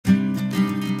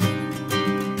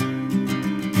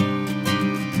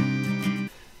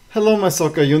Hello my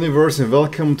soccer universe and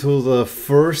welcome to the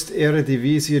first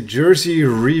Eredivisie jersey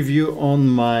review on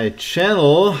my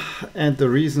channel. And the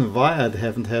reason why I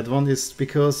haven't had one is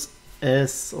because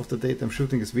as of the date I'm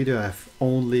shooting this video I have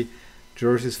only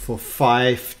jerseys for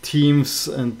 5 teams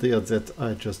and they are that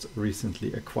I just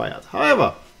recently acquired.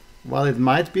 However, while it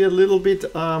might be a little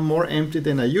bit more empty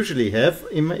than I usually have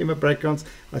in my backgrounds,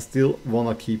 I still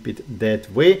want to keep it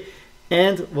that way.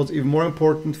 And what's even more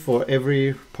important, for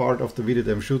every part of the video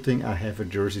that I'm shooting, I have a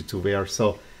jersey to wear.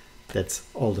 So that's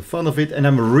all the fun of it. And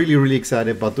I'm really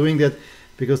excited about doing that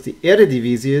because the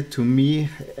Eredivisie, to me,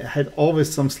 had always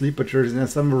some sleeper jerseys and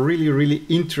some really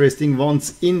interesting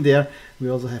ones in there. We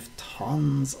also have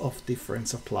tons of different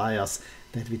suppliers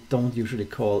that we don't usually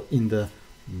call in the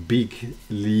big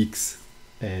leagues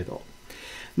at all.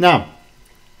 Now,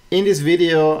 in this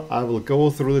video, I will go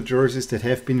through the jerseys that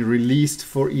have been released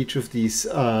for each of these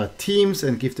teams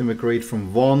and give them a grade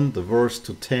from 1, the worst,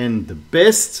 to 10, the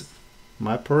best.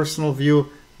 My personal view.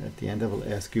 At the end, I will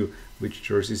ask you which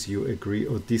jerseys you agree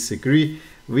or disagree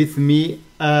with me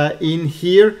in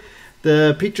here.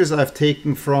 The pictures I've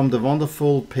taken from the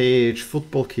wonderful page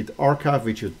Football Kit Archive,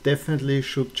 which you definitely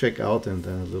should check out, and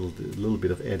then a little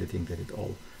bit of editing that it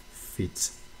all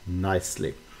fits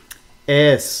nicely.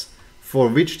 As for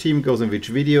which team goes in which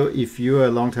video, if you're a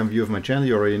long-time viewer of my channel,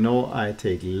 you already know I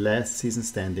take last season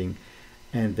standing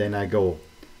and then I go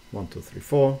 1, 2, 3,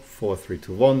 4, 4, 3,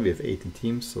 2, 1. We have 18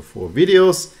 teams, so 4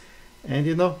 videos, and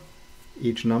you know,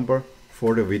 each number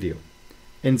for the video.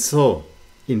 And so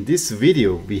in this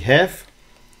video we have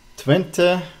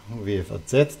Twente, we have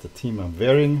AZ, the team I'm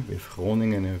wearing, we have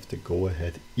Groningen, and we have the Go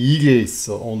Ahead Eagles,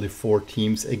 so only 4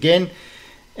 teams again.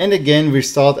 And again, we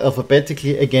start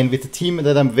alphabetically again with the team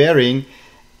that I'm wearing.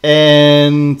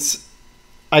 And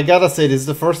I gotta say, this is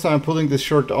the first time I'm putting this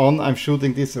shirt on. I'm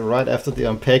shooting this right after the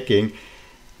unpacking.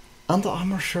 Under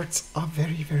Armour shirts are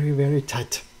very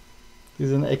tight. This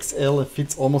is an XL, it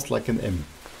fits almost like an M.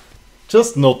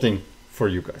 Just noting for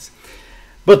you guys.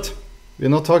 But we're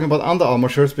not talking about Under Armour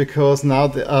shirts because now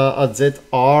the AZ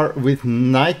are with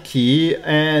Nike,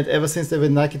 and ever since they were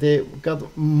with Nike they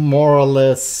got more or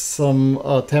less some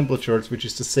template shirts, which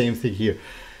is the same thing here.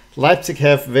 Leipzig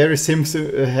have very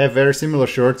similar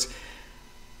shirts.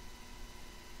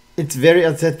 It's very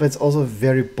AZ, but it's also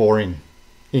very boring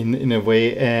in a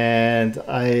way, and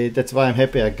that's why I'm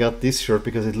happy I got this shirt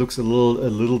because it looks a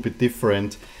little bit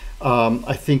different.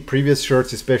 I think previous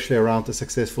shirts, especially around the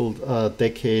successful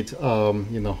decade,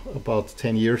 you know, about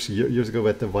 10 years ago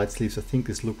with the white sleeves, I think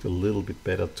this looked a little bit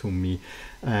better to me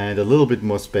and a little bit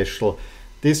more special.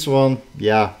 This one,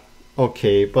 yeah,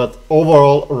 okay, but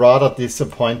overall rather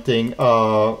disappointing.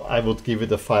 I would give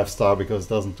it a 5-star because it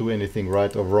doesn't do anything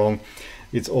right or wrong.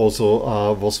 It's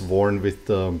also was worn with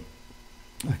the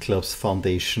club's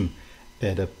foundation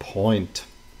at a point.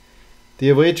 The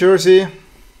away jersey,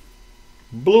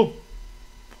 blue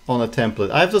on a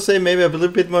template. I have to say, maybe a little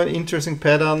bit more interesting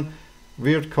pattern,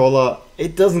 weird color.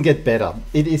 It doesn't get better.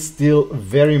 It is still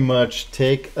very much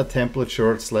take a template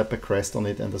shirt, slap a crest on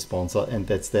it and a sponsor, and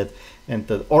that's that. And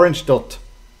the orange dot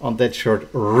on that shirt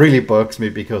really bugs me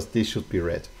because this should be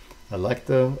red. I like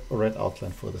the red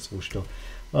outline for the swoosh though.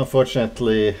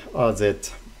 Unfortunately,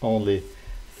 AZ only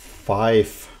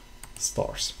 5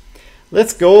 stars.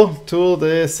 Let's go to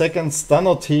the second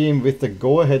stunner team with the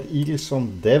Go Ahead Eagles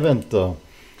from Twente.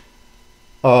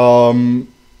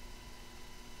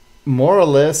 More or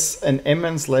less an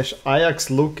MN/Ajax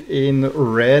look in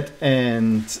red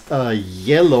and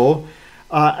yellow.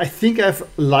 I think I've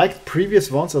liked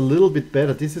previous ones a little bit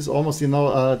better. This is almost, you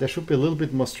know, there should be a little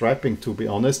bit more striping, to be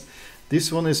honest.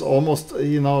 This one is almost,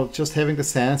 you know, just having the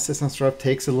sans and stripe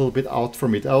takes a little bit out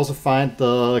from it. I also find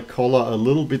the color a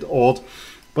little bit odd.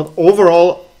 But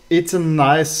overall, it's a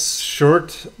nice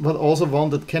shirt, but also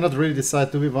one that cannot really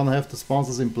decide, do we want to have the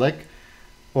sponsors in black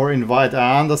or in white?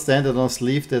 I understand that on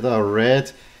sleeve that are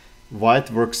red,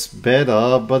 white works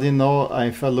better, but you know,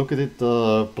 if I look at it,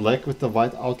 the black with the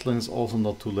white outline is also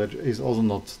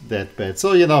not that bad.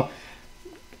 So, you know,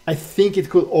 I think it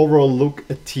could overall look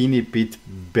a teeny bit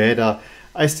better.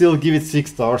 I still give it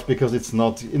 6 stars because it's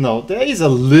not, you know, there is a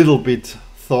little bit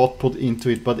thought put into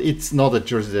it, but it's not a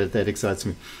jersey that excites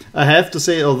me. I have to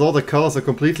say, although the colors are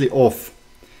completely off,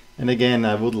 and again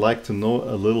I would like to know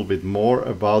a little bit more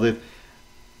about it,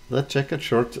 that checkered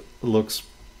shirt looks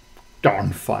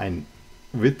darn fine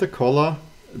with the color.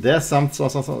 There's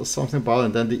something about it,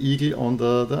 and then the eagle on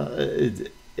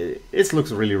it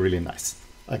looks really nice,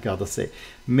 I gotta say.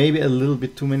 Maybe a little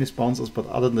bit too many sponsors, but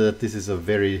other than that, this is a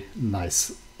very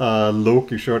nice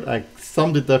low-key shirt.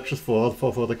 Some deductions for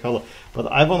the color, but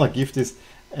I want to give this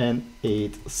an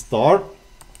 8 star.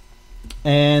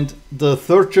 And the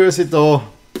third jersey though,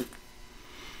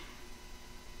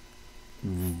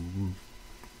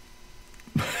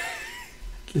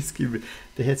 please give me,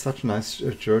 they had such nice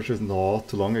jerseys not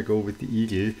too long ago with the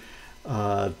eagle.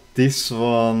 This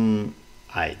one,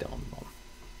 I don't know.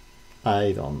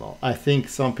 I don't know. I think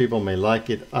some people may like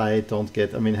it. I don't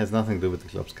get, I mean, it has nothing to do with the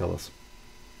club's colors.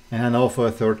 And I know for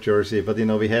a third jersey, but you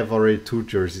know, we have already two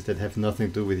jerseys that have nothing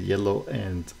to do with yellow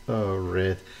and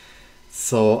red.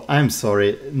 So I'm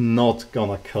sorry, not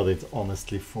gonna cut it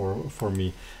honestly for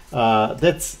me.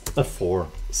 That's a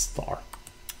 4-star.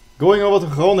 Going over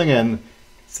to Groningen.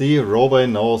 See,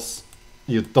 Robin knows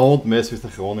you don't mess with the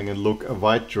Groningen look. A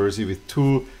white jersey with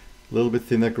two little bit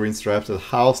thinner green stripes that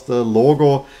house the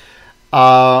logo.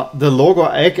 The logo,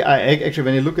 actually,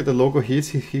 when you look at the logo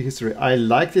history, I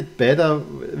liked it better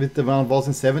with the one it was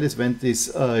in 70s when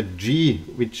this G,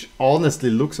 which honestly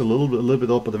looks a little bit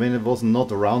odd, but when it was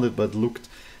not rounded but looked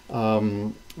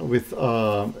with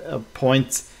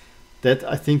points, that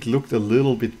I think looked a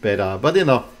little bit better. But you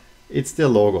know, it's the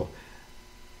logo.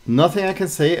 Nothing I can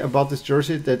say about this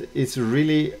jersey that is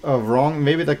really wrong.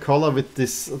 Maybe the color with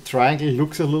this triangle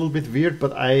looks a little bit weird,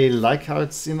 but I like how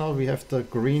it's, you know, we have the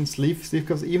green sleeve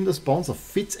because even the sponsor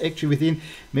fits actually within.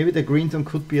 Maybe the green tone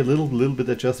could be a little bit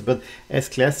adjusted, but as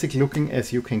classic looking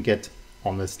as you can get,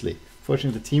 honestly.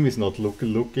 Fortunately, the team is not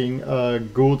looking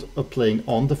good playing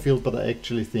on the field, but I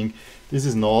actually think this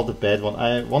is not a bad one.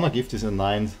 I want to give this a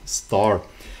 9-star.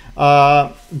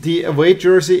 The away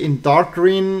jersey in dark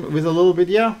green with a little bit,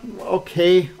 yeah,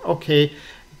 okay.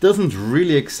 Doesn't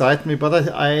really excite me, but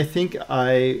I think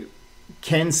I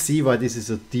can see why this is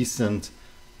a decent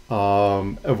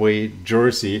away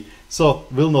jersey. So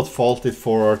will not fault it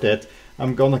for that.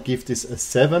 I'm gonna give this a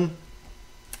 7.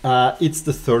 It's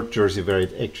the third jersey where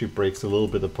it actually breaks a little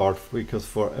bit apart, because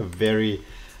for a very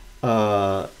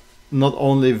not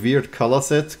only weird color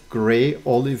set, gray,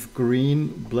 olive green,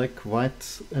 black,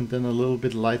 white, and then a little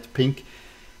bit light pink.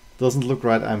 Doesn't look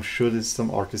right. I'm sure this is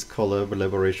some artist color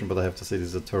elaboration, but I have to say this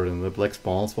is a turd, and the black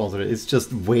sponsor. It's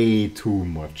just way too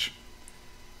much.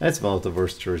 That's one of the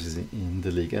worst jerseys in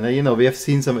the league. And you know, we have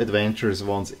seen some adventurous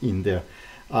ones in there.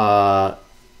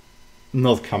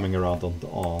 Not coming around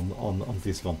on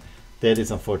this one. That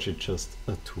is unfortunately just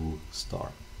a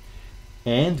 2-star.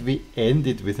 And we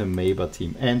ended with a Meyba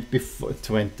team and before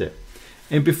Twente.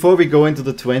 And before we go into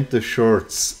the Twente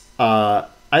shirts,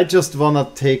 I just wanna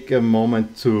take a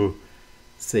moment to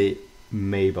say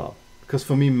Meyba, because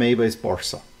for me Meyba is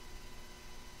Barca.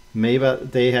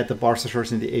 Meyba, they had the Barca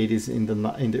shirts in the 80s, in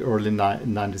the early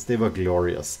 90s. They were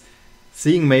glorious.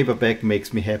 Seeing Meyba back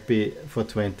makes me happy for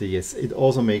Twente. Yes, it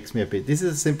also makes me happy. This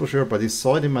is a simple shirt, but you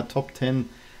saw it in my top 10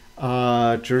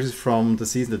 jerseys from the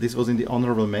season, that this was in the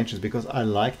honorable mentions, because I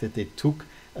like that they took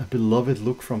a beloved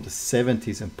look from the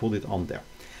 70s and put it on there.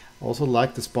 Also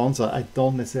like the sponsor. I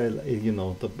don't necessarily, you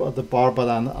know, the bar, but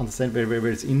I understand where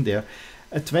it's in there.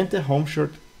 A Twente home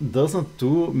shirt doesn't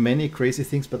do many crazy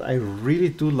things, but I really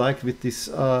do like with these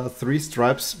 3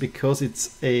 stripes, because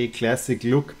it's a classic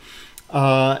look.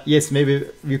 Yes, maybe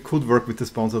we could work with the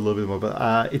sponsor a little bit more,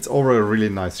 but it's overall a really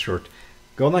nice shirt.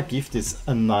 Gonna give this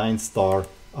a 9-star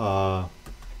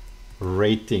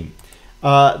rating.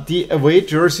 The away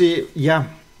jersey, yeah,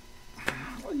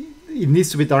 it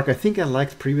needs to be dark. I think I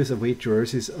liked previous away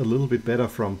jerseys a little bit better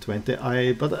from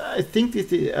Twente. But I think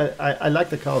I like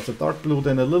the colors, the dark blue,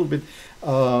 then a little bit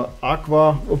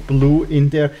aqua blue in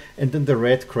there, and then the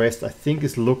red crest. I think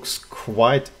it looks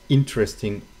quite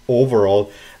interesting overall,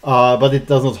 but it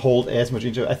doesn't hold as much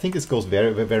interest. I think this goes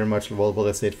very much well what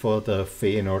I said for the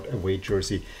Feyenoord away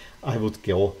jersey. I would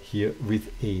go here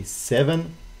with a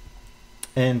 7.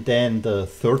 And then the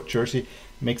third jersey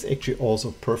makes actually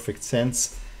also perfect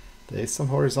sense. There is some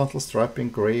horizontal striping,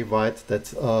 gray, white, that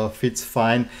fits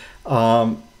fine.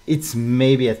 It's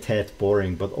maybe a tad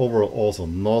boring, but overall also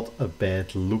not a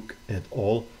bad look at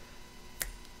all.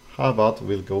 How about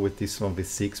we'll go with this one with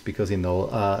 6, because you know,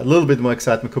 a little bit more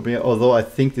excitement could be, although I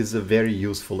think this is a very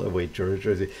useful away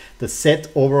jersey. The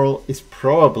set overall is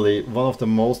probably one of the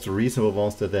most reasonable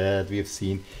ones that we have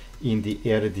seen in the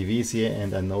Eredivisie,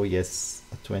 and I know, yes,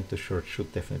 a Twente shirt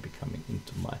should definitely be coming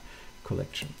into my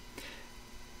collection.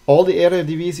 All the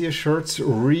Eredivisie shirts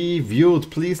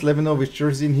reviewed. Please let me know which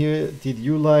jersey in here did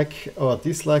you like or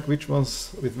dislike, with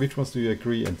which ones do you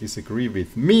agree and disagree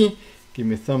with me. Give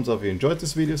me a thumbs up if you enjoyed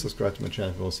this video, subscribe to my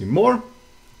channel if you want to see more.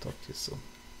 Talk to you soon.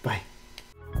 Bye.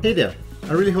 Hey there,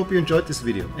 I really hope you enjoyed this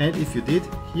video, and if you did,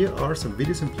 here are some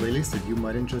videos and playlists that you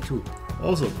might enjoy too.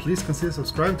 Also, please consider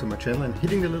subscribing to my channel and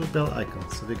hitting the little bell icon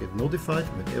so you get notified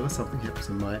whenever something happens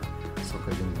in my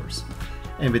soccer universe.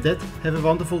 And with that, have a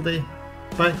wonderful day.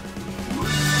 Bye.